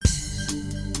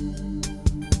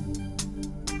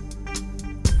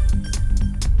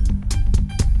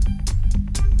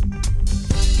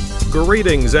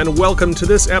Greetings and welcome to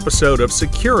this episode of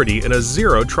Security in a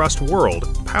Zero Trust World,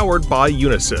 powered by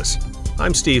Unisys.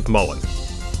 I'm Steve Mullen.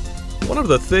 One of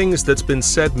the things that's been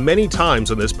said many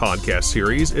times on this podcast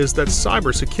series is that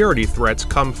cybersecurity threats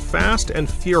come fast and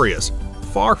furious,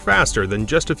 far faster than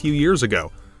just a few years ago,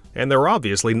 and they're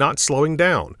obviously not slowing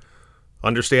down.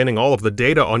 Understanding all of the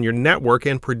data on your network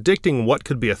and predicting what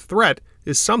could be a threat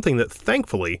is something that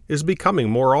thankfully is becoming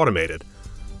more automated.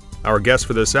 Our guest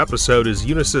for this episode is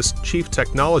Unisys Chief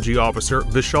Technology Officer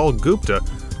Vishal Gupta,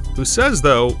 who says,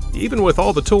 though, even with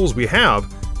all the tools we have,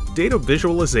 data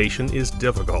visualization is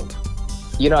difficult.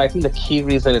 I think the key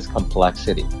reason is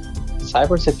complexity.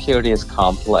 Cybersecurity is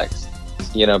complex,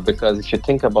 because if you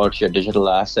think about your digital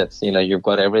assets, you've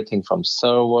got everything from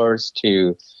servers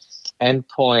to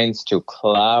endpoints to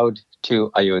cloud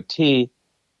to IoT.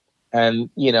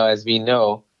 And, as we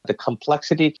know, the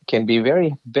complexity can be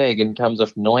very big in terms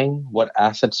of knowing what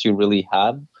assets you really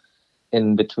have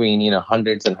in between,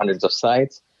 hundreds and hundreds of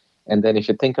sites. And then if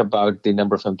you think about the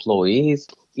number of employees,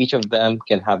 each of them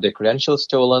can have their credentials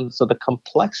stolen. So the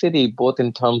complexity, both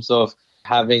in terms of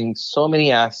having so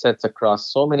many assets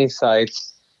across so many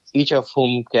sites, each of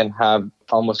whom can have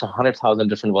almost 100,000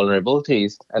 different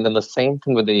vulnerabilities. And then the same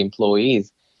thing with the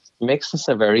employees makes this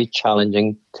a very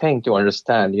challenging thing to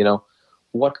understand,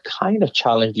 what kind of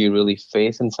challenge do you really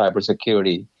face in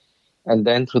cybersecurity? And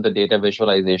then through the data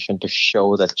visualization to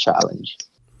show that challenge.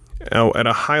 Now, at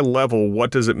a high level,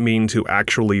 what does it mean to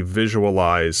actually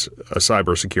visualize a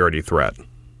cybersecurity threat?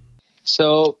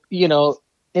 So, in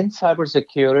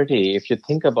cybersecurity, if you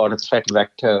think about a threat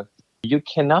vector, you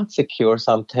cannot secure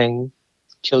something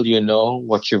till you know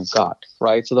what you've got,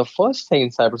 right? So the first thing in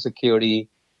cybersecurity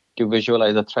to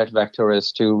visualize a threat vector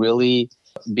is to really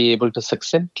be able to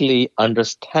succinctly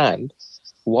understand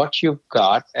what you've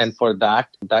got. And for that,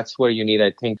 that's where you need,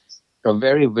 I think, a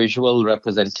very visual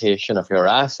representation of your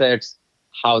assets,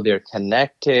 how they're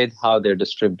connected, how they're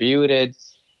distributed.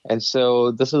 And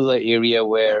so this is an area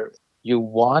where you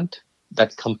want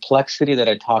that complexity that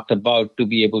I talked about to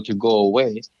be able to go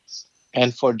away.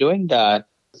 And for doing that,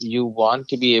 you want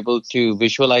to be able to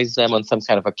visualize them on some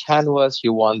kind of a canvas.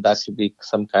 You want that to be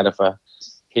some kind of a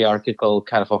hierarchical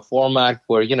kind of a format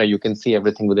where, you can see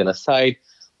everything within a site,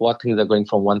 what things are going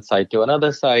from one site to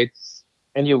another site.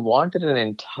 And you want it in an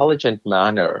intelligent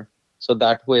manner. So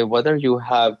that way, whether you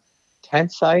have 10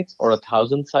 sites or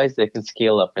 1,000 sites, they can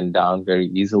scale up and down very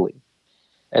easily.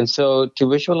 And so to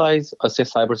visualize a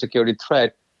cybersecurity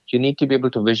threat, you need to be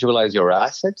able to visualize your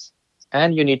assets,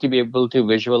 and you need to be able to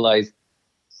visualize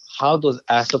how those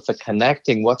assets are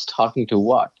connecting, what's talking to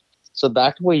what. So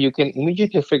that way you can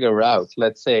immediately figure out,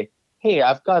 let's say, hey,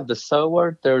 I've got the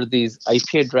server, there are these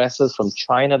IP addresses from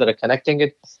China that are connecting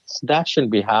it. That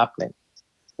shouldn't be happening,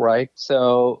 right?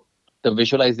 So the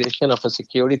visualization of a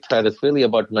security threat is really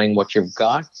about knowing what you've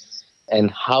got and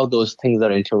how those things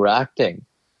are interacting.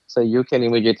 So you can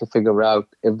immediately figure out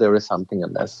if there is something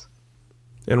amiss.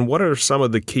 And what are some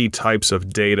of the key types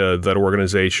of data that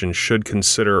organizations should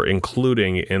consider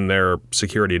including in their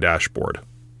security dashboard?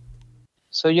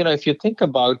 So, if you think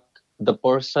about the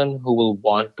person who will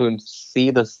want to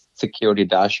see the security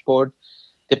dashboard,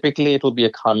 typically it will be a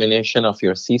combination of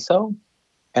your CISO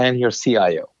and your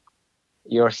CIO.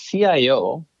 Your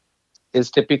CIO is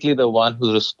typically the one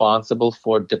who's responsible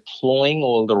for deploying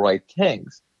all the right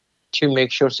things to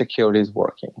make sure security is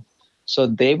working. So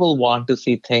they will want to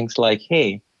see things like,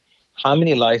 hey, how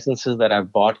many licenses that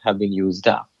I've bought have been used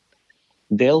up?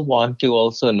 They'll want to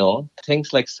also know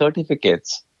things like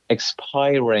certificates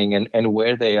expiring and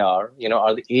where they are.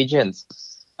 Are the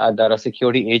agents that are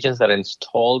security agents that are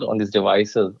installed on these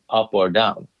devices up or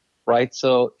down, right?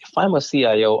 So if I'm a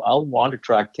CIO, I'll want to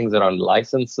track things around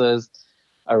licenses,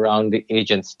 around the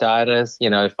agent status.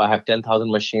 If I have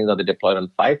 10,000 machines, are they deployed on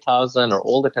 5,000 or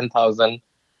all the 10,000?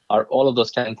 Are all of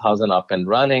those 10,000 up and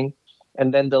running?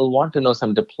 And then they'll want to know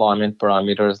some deployment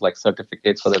parameters like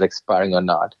certificates, whether they're expiring or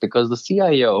not, because the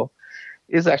CIO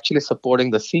is actually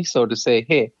supporting the CISO to say,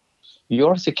 hey,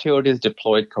 your security is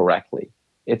deployed correctly.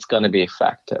 It's going to be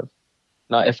effective.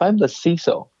 Now, if I'm the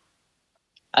CISO,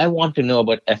 I want to know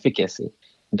about efficacy.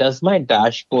 Does my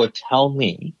dashboard tell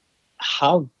me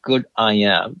how good I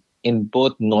am in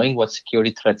both knowing what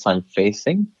security threats I'm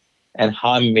facing and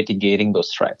how I'm mitigating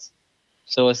those threats?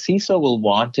 So a CISO will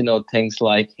want to know things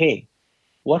like, hey,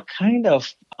 what kind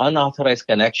of unauthorized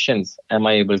connections am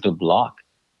I able to block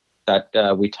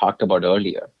that we talked about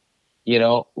earlier?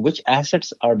 Which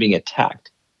assets are being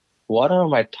attacked? What are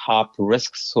my top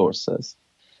risk sources?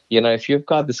 If you've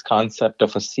got this concept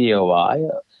of a COI,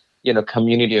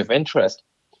 community of interest,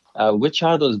 which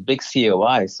are those big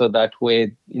COIs, so that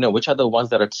way, which are the ones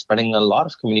that are spending a lot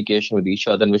of communication with each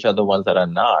other and which are the ones that are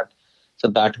not. So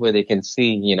that way they can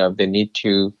see, if they need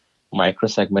to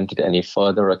microsegment it any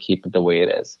further or keep it the way it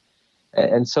is.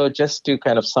 And so just to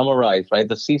kind of summarize, right,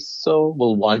 the CISO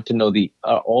will want to know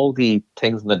all the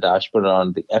things in the dashboard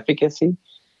around the efficacy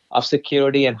of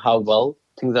security and how well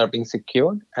things are being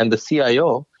secured. And the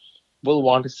CIO will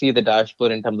want to see the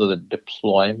dashboard in terms of the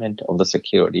deployment of the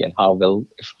security and how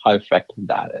effective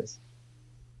that is.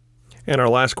 And our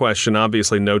last question,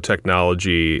 obviously no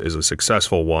technology is a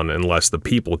successful one unless the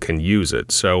people can use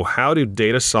it. So how do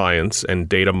data science and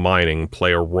data mining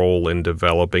play a role in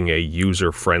developing a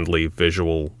user-friendly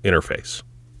visual interface?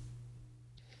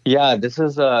 Yeah, this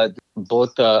is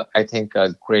both, I think,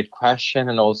 a great question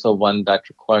and also one that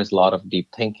requires a lot of deep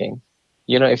thinking.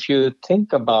 If you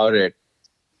think about it,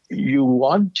 you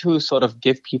want to sort of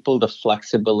give people the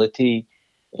flexibility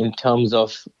in terms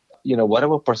of,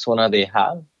 whatever persona they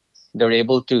have. They're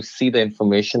able to see the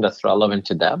information that's relevant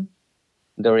to them.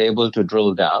 They're able to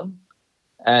drill down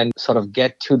and sort of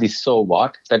get to the so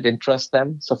what that interests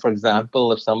them. So, for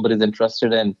example, if somebody's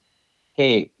interested in,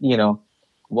 hey,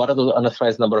 what are those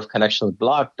unauthorized number of connections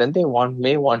blocked, then they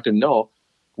may want to know,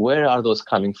 where are those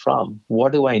coming from?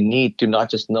 What do I need to not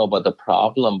just know about the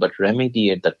problem, but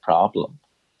remediate that problem?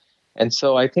 And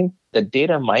so I think the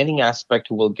data mining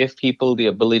aspect will give people the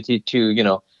ability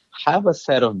to, have a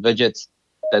set of widgets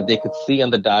that they could see on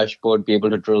the dashboard, be able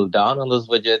to drill down on those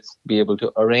widgets, be able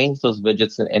to arrange those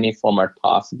widgets in any format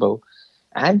possible,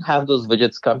 and have those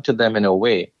widgets come to them in a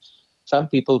way. Some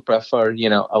people prefer,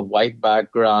 a white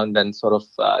background and sort of,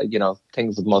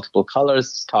 things with multiple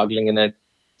colors toggling in it.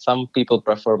 Some people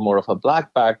prefer more of a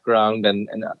black background and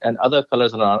other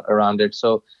colors around it.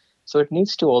 So it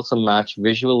needs to also match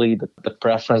visually the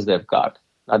preference they've got.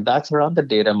 Now, that's around the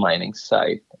data mining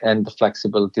side and the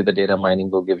flexibility the data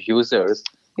mining will give users,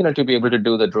 to be able to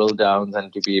do the drill downs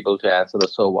and to be able to answer the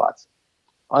so whats.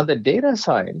 On the data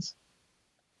science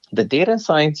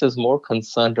is more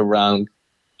concerned around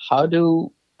how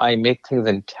do I make things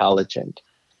intelligent?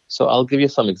 So I'll give you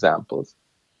some examples.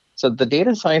 So the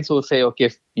data science will say, okay,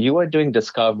 if you are doing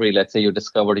discovery, let's say you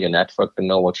discovered your network to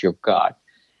know what you've got,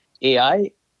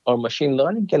 AI or machine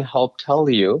learning can help tell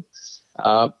you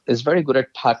is very good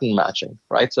at pattern matching,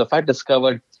 right? So if I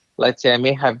discovered, let's say I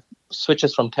may have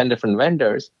switches from 10 different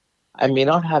vendors, I may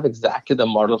not have exactly the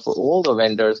model for all the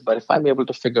vendors, but if I'm able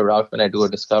to figure out when I do a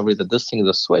discovery that this thing is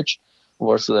a switch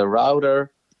versus a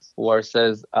router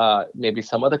versus maybe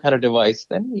some other kind of device,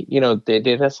 then, the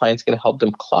data science can help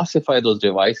them classify those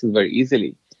devices very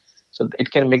easily. So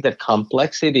it can make that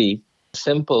complexity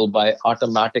simple by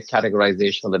automatic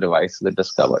categorization of the devices that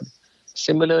discovered.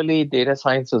 Similarly, data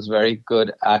science is very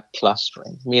good at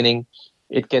clustering, meaning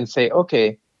it can say,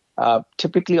 okay,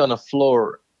 typically on a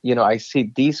floor, I see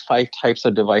these 5 types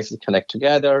of devices connect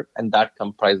together, and that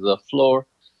comprises a floor.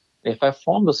 If I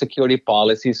form the security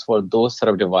policies for those set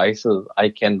of devices, I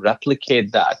can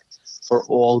replicate that for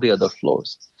all the other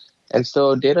floors. And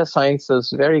so data science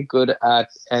is very good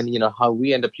at, and how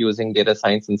we end up using data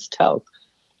science in Stealth,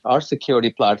 our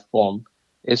security platform,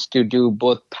 is to do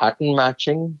both pattern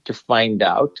matching to find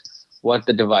out what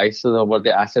the devices or what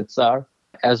the assets are,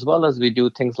 as well as we do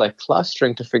things like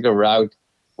clustering to figure out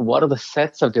what are the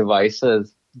sets of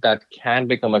devices that can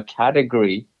become a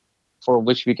category for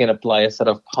which we can apply a set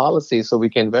of policies, so we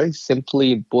can very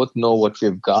simply both know what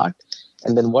we've got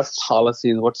and then what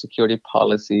security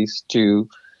policies to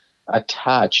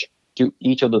attach to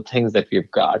each of the things that we've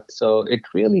got. So it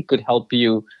really could help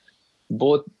you,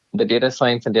 both the data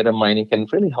science and data mining can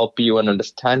really help you in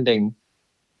understanding,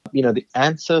 the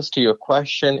answers to your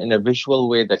question in a visual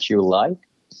way that you like,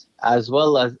 as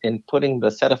well as in putting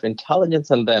the set of intelligence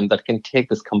in them that can take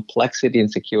this complexity and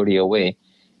security away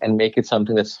and make it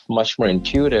something that's much more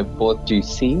intuitive, both to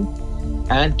see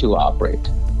and to operate.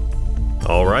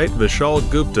 All right, Vishal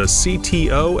Gupta,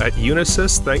 CTO at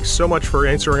Unisys, thanks so much for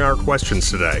answering our questions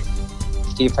today.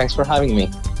 Steve, thanks for having me.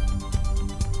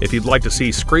 If you'd like to see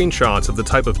screenshots of the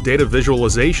type of data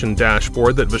visualization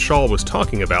dashboard that Vishal was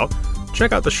talking about,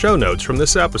 check out the show notes from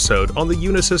this episode on the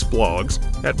Unisys blogs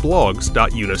at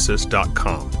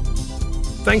blogs.unisys.com.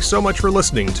 Thanks so much for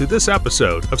listening to this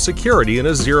episode of Security in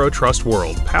a Zero Trust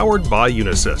World, powered by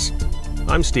Unisys.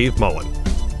 I'm Steve Mullen.